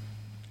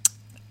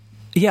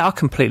 Yeah, I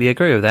completely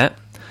agree with that.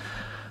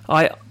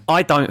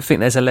 I don't think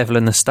there's a level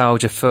of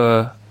nostalgia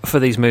for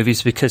these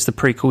movies because the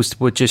prequels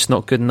were just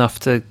not good enough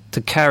to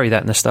carry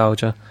that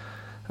nostalgia.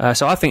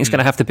 So I think it's going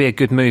to have to be a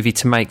good movie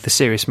to make the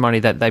serious money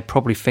that they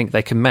probably think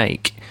they can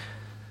make.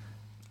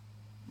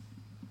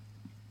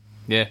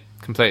 Yeah,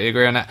 completely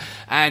agree on that.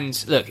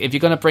 And look, if you're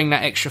going to bring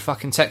that extra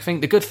fucking tech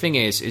thing, the good thing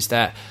is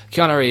that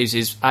Keanu Reeves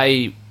is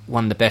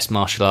one of the best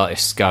martial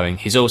artists going.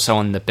 He's also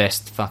one of the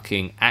best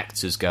fucking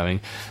actors going.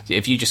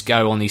 If you just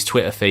go on his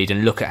Twitter feed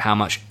and look at how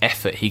much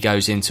effort he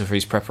goes into for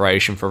his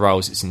preparation for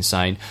roles, it's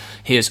insane.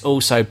 He has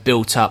also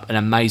built up an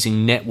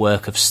amazing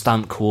network of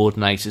stunt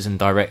coordinators and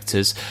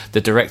directors.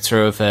 The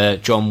director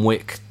of John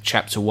Wick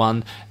Chapter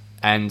 1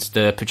 and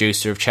the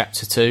producer of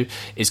Chapter 2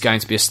 is going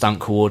to be a stunt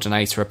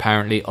coordinator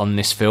apparently on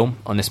this film,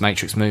 on this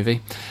Matrix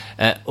movie.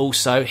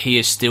 Also, he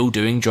is still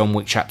doing John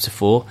Wick Chapter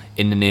 4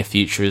 in the near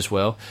future as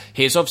well.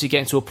 He is obviously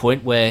getting to a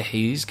point where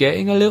he's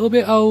getting a little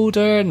bit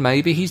older and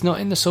maybe he's not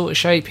in the sort of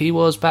shape he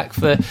was back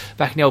in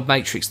the old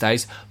Matrix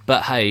days.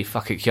 But hey,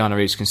 fuck it, Keanu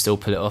Reeves can still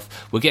pull it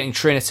off. We're getting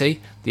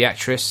Trinity, the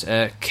actress,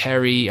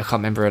 Kerry, I can't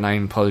remember her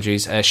name,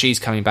 apologies. She's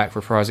coming back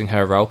reprising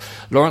her role.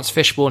 Lawrence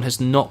Fishburne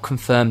has not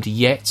confirmed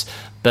yet,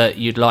 but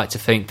you'd like to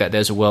think that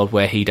there's a world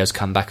where he does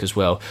come back as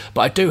well.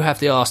 But I do have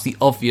to ask the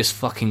obvious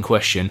fucking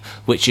question,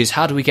 which is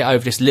how do we get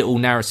over this little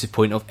narrative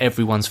point of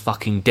everyone's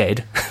fucking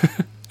dead?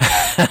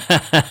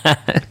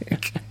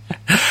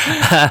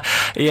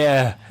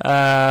 Yeah,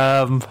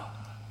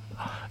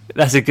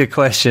 that's a good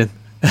question.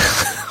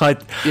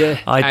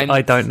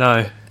 I don't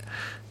know.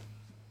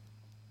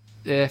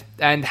 Yeah,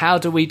 and how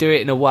do we do it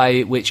in a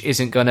way which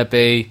isn't going to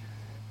be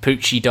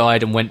Poochie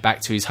died and went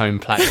back to his home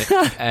planet,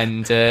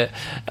 and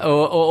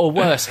or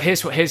worse.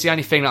 Here's the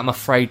only thing that I'm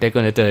afraid they're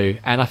going to do,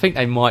 and I think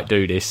they might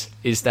do this,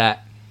 is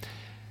that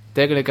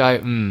they're going to go,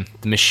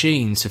 the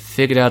machines have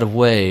figured out a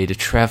way to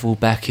travel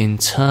back in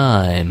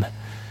time.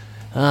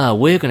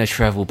 we're going to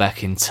travel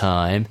back in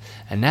time,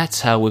 and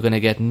that's how we're going to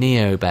get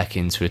Neo back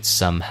into it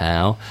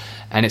somehow.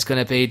 And it's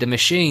going to be the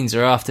machines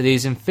are after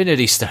these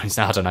Infinity Stones.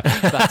 No, I don't know.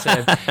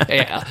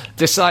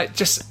 But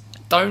just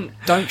don't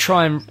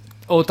try and,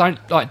 or don't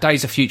like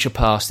Days of Future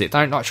Past it.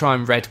 Don't like try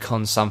and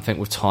retcon something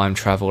with time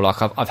travel.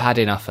 Like I've had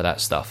enough of that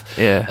stuff.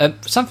 Yeah.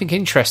 Something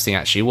interesting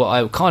actually. What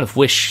I kind of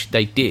wish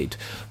they did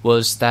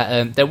was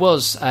that there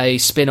was a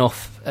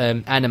spin-off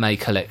anime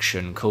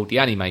collection called The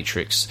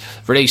Animatrix,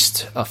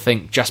 released I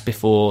think just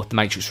before The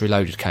Matrix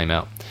Reloaded came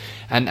out.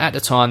 And at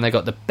the time, they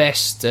got the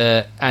best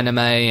anime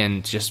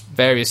and just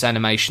various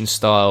animation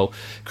style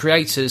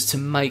creators to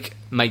make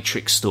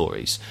Matrix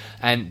stories.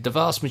 And the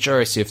vast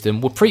majority of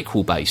them were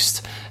prequel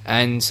based.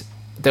 And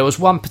there was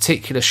one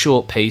particular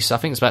short piece, I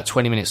think it's about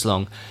 20 minutes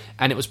long,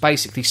 and it was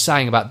basically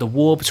saying about the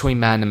war between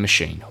man and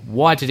machine.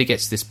 Why did it get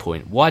to this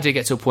point? Why did it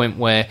get to a point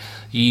where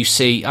you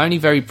see only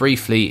very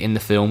briefly in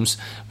the films,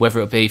 whether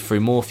it be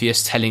through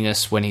Morpheus telling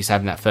us when he's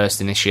having that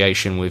first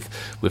initiation with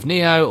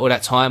Neo, or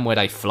that time where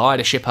they fly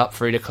the ship up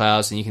through the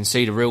clouds and you can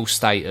see the real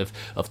state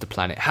of the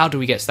planet. How do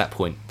we get to that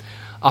point?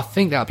 I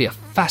think that would be a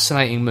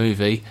fascinating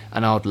movie,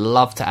 and I would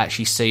love to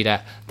actually see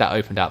that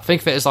opened up.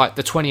 Think of it as like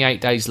the 28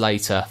 days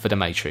later for The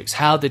Matrix.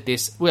 How did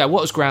this... Well,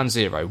 what was ground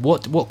zero?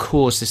 What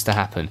caused this to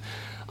happen?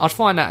 I'd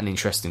find that an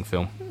interesting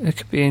film. It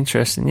could be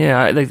interesting,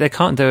 yeah. They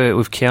can't do it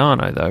with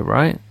Keanu, though,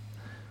 right?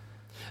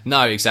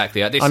 No,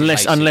 exactly.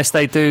 Unless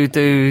they do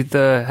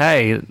the,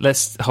 hey,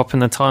 let's hop in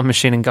the time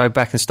machine and go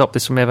back and stop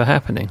this from ever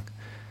happening.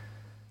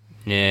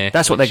 Yeah.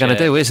 That's what they're going to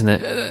do, isn't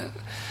it?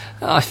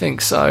 I think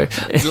so.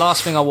 The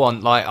last thing I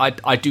want, like,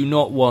 I do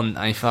not want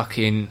a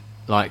fucking,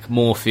 like,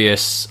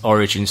 Morpheus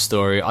origin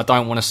story. I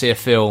don't want to see a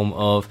film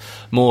of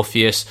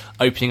Morpheus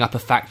opening up a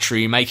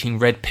factory, making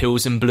red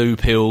pills and blue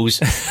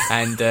pills,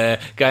 and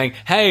going,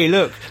 hey,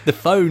 look, the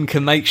phone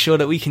can make sure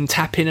that we can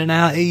tap in and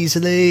out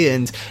easily,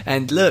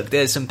 and look,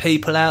 there's some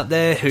people out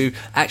there who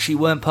actually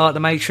weren't part of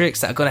the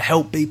Matrix that are going to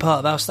help be part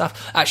of our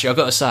stuff. Actually, I've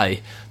got to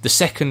say, the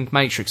second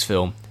Matrix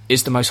film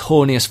is the most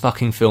horniest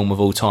fucking film of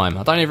all time.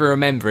 I don't even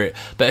remember it,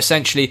 but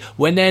essentially,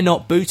 when they're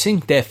not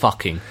booting, they're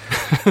fucking.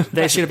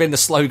 That should have been the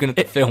slogan of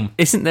the film.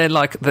 Isn't there,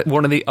 like,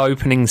 one of the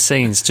opening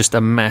scenes just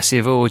a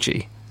massive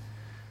orgy?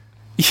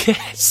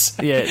 Yes.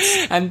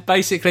 Yes. And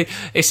basically,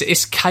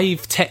 it's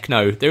cave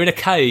techno. They're in a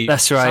cave.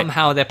 That's right.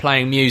 Somehow they're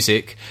playing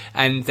music,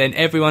 and then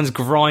everyone's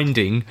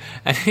grinding,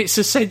 and it's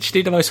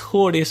essentially the most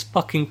horniest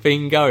fucking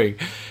thing going.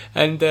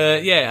 And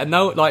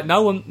no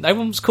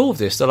one's cool with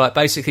this. They're like,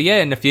 basically,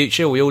 in the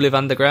future we all live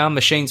underground,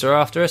 machines are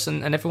after us,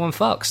 and everyone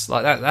fucks.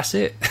 Like that's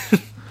it.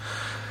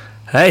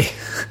 Hey,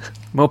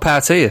 more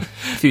power to you,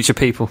 future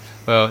people.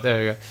 Well,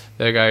 there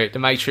we go. The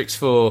Matrix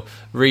 4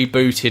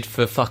 rebooted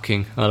for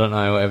fucking. I don't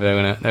know,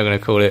 whatever they're gonna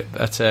call it.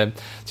 But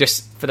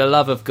just for the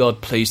love of God,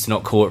 please do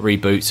not call it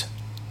reboot.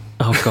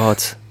 Oh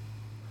God,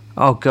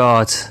 oh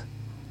God,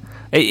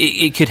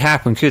 it could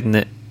happen, couldn't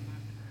it?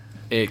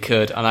 It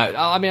could.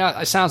 I mean,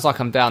 it sounds like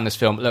I'm down this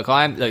film. Look,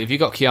 if you've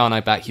got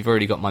Keanu back, you've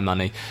already got my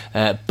money.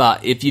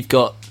 But if you've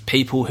got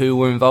people who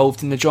were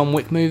involved in the John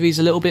Wick movies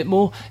a little bit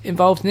more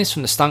involved in this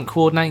from the stunt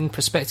coordinating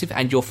perspective,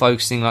 and you're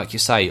focusing, like you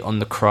say, on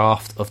the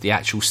craft of the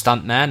actual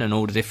stunt man and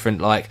all the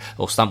different,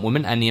 or stunt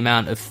woman, and the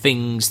amount of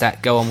things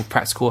that go on with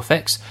practical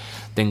effects,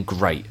 then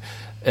great.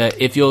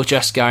 If you're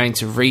just going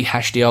to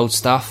rehash the old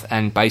stuff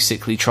and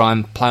basically try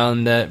and play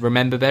on the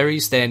remember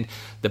berries, then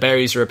the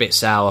berries are a bit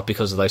sour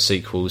because of those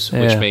sequels,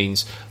 which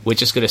means we're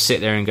just going to sit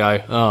there and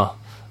go, oh,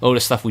 all the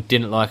stuff we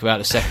didn't like about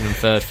the second and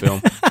third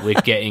film, we're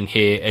getting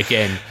here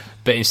again.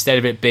 But instead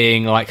of it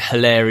being like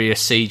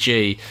hilarious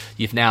CG,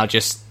 you've now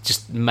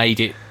just made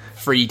it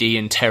 3D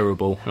and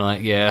terrible.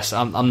 Like, yes,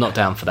 I'm not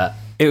down for that.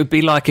 It would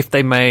be like if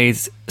they made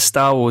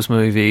Star Wars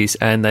movies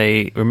and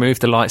they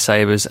removed the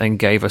lightsabers and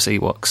gave us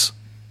Ewoks.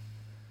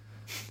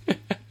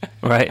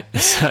 Right,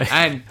 so.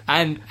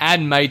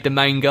 and made the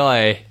main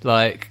guy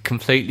like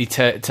completely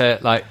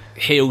like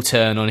heel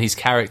turn on his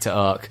character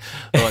arc.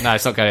 Or, no,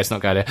 it's not going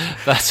there.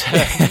 But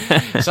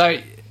so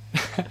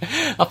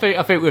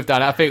I think we've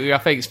done it. I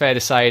think it's fair to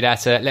say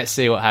that let's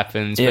see what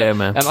happens. Yeah, but,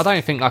 man. I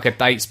don't think like a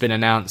date's been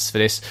announced for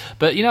this.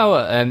 But you know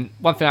what?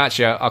 One thing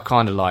actually I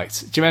kind of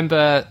liked. Do you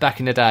remember back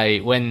in the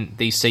day when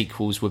these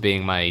sequels were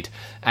being made,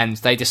 and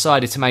they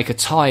decided to make a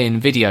tie-in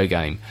video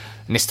game?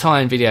 And this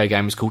tie-in video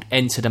game was called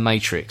Enter the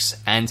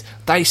Matrix, and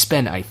they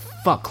spent a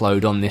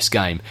fuckload on this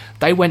game.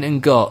 They went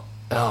and got,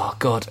 oh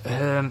god,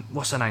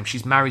 what's her name?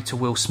 She's married to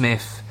Will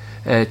Smith.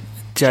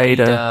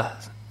 Jada.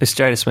 It's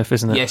Jada Smith,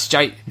 isn't it? Yes,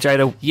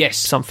 Jada. Yes,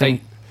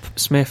 something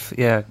Smith.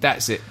 Yeah,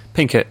 that's it.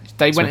 Pinkett.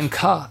 They went and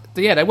cut.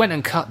 Yeah, they went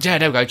and cut. Yeah,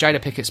 there we go. Jada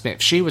Pinkett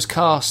Smith. She was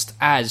cast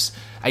as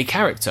a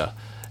character.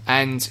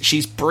 And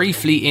she's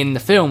briefly in the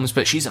films,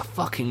 but she's a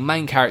fucking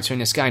main character in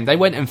this game. They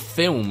went and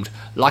filmed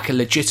like a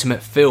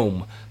legitimate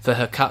film for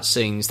her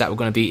cutscenes that were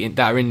going to be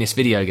that are in this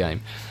video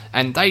game,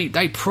 and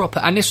they proper.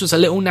 And this was a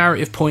little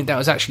narrative point that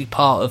was actually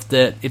part of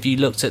the. If you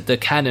looked at the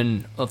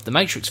canon of the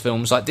Matrix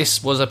films, like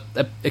this was a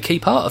key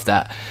part of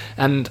that.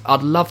 And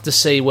I'd love to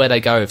see where they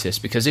go with this,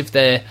 because if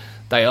they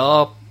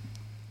are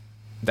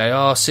they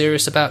are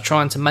serious about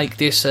trying to make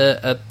this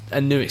a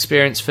new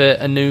experience for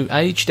a new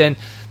age, then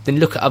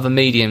look at other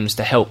mediums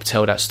to help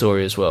tell that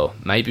story as well.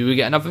 Maybe we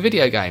get another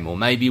video game, or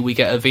maybe we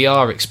get a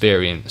VR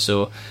experience,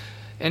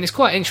 and it's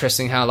quite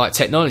interesting how like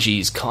technology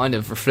is kind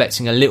of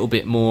reflecting a little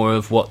bit more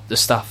of what the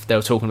stuff they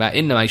were talking about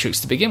in the Matrix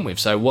to begin with.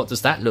 So what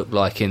does that look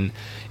like in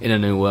a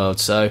new world?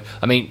 So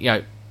I mean, you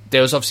know,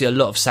 there was obviously a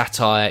lot of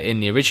satire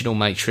in the original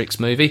Matrix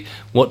movie.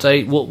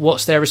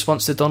 What's their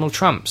response to Donald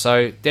Trump?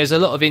 So there's a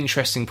lot of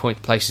interesting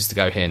places to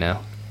go here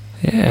now.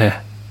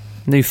 Yeah,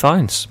 new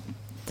phones.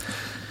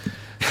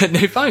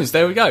 New phones,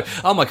 there we go.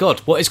 Oh my god,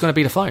 what is going to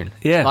be the phone?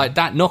 Yeah, like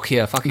that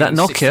Nokia. Fucking that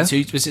Nokia.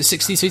 62, was it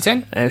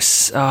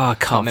 6210? I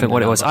can't think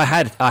what it was. I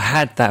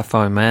had that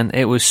phone, man.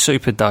 It was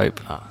super dope.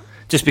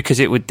 Just because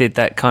it did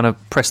that kind of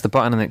press the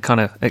button and it kind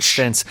of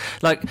extends.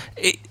 Like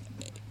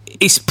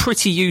it's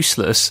pretty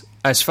useless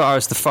as far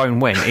as the phone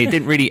went. It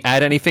didn't really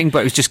add anything, but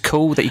it was just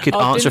cool that you could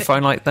answer a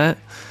phone like that.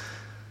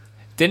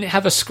 Didn't it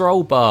have a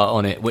scroll bar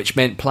on it, which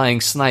meant playing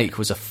Snake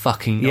was a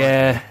fucking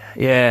nightmare?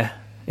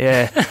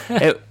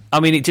 Yeah. I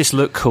mean, it just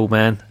looked cool,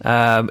 man.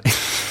 That's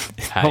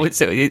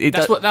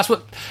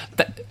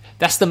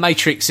the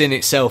Matrix in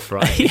itself,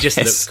 right? It just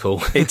looked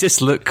cool. It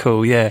just looked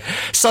cool, yeah.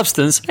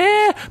 Substance,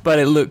 but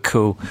it looked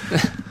cool.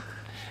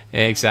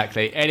 Yeah,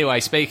 exactly. Anyway,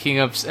 speaking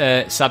of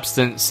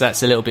substance,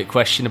 that's a little bit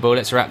questionable.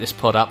 Let's wrap this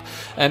pod up.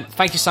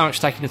 Thank you so much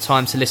for taking the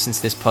time to listen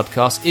to this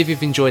podcast. If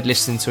you've enjoyed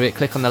listening to it,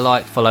 click on the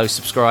like, follow,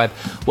 subscribe,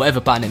 whatever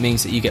button it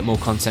means that you get more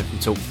content from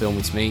Talk Film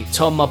With Me.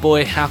 Tom, my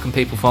boy, how can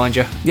people find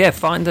you? Yeah,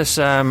 find us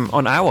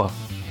on our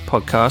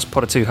podcast,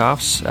 Pod of Two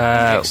Halves.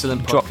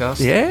 Excellent podcast.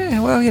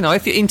 Yeah, well, you know,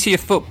 if you're into your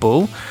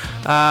football,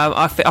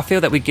 I feel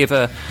that we give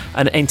an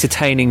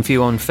entertaining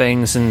view on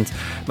things and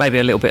maybe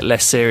a little bit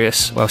less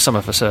serious. Well, some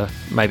of us are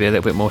maybe a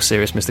little bit more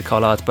serious, Mr.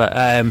 Collard, but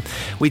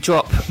we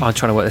drop, I'm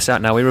trying to work this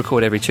out now, we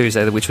record every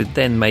Tuesday, which would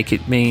then make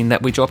it mean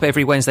that we drop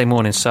every Wednesday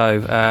morning,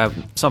 so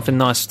something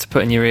nice to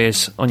put in your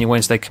ears on your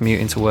Wednesday commute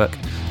into work.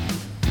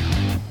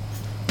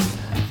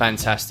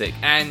 Fantastic.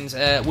 And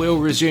we'll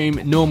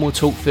resume normal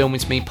Talk Film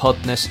With Me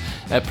podness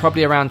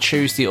probably around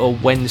Tuesday or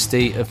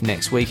Wednesday of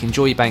next week.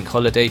 Enjoy your bank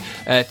holiday.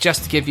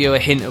 Just to give you a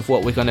hint of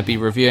what we're going to be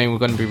reviewing, we're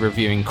going to be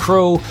reviewing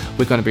Cruel,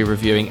 we're going to be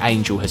reviewing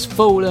Angel Has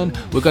Fallen,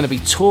 we're going to be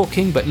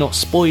talking but not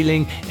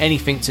spoiling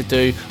anything to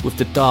do with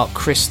The Dark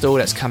Crystal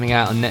that's coming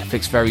out on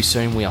Netflix very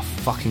soon. We are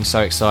fucking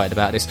so excited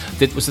about this.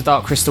 Was The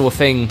Dark Crystal a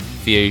thing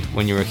for you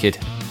when you were a kid?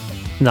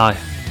 No.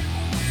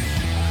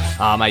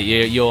 Mate,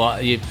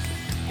 you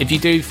if you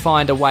do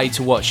find a way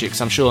to watch it, because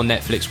I'm sure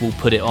Netflix will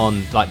put it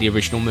on like the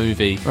original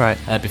movie right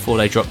before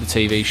they drop the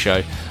TV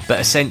show.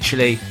 But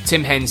essentially,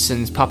 Tim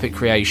Henson's Puppet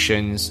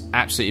Creations,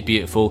 absolutely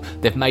beautiful.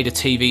 They've made a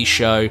TV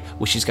show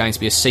which is going to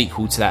be a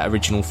sequel to that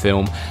original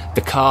film.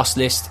 The cast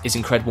list is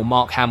incredible.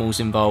 Mark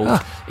Hamill's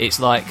involved. It's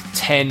like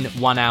 10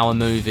 one-hour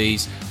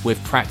movies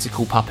with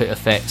practical puppet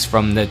effects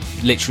from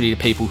literally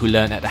the people who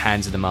learned at the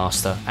hands of the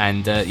master.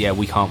 And yeah,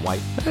 we can't wait.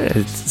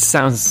 It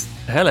sounds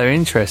hella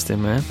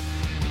interesting, man.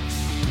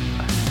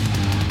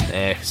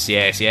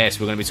 Yes.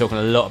 We're going to be talking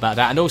a lot about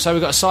that. And also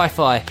we've got a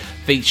sci-fi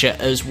feature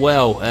as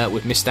well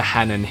with Mr.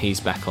 Hannon. He's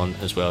back on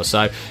as well.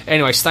 So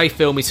anyway, stay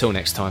filmy till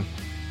next time.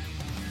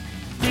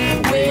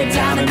 Way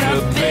down in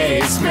the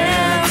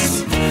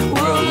basement,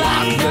 we'll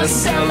lock the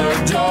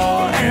cellar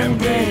door and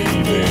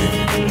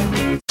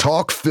baby.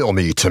 Talk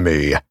Filmy to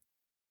Me.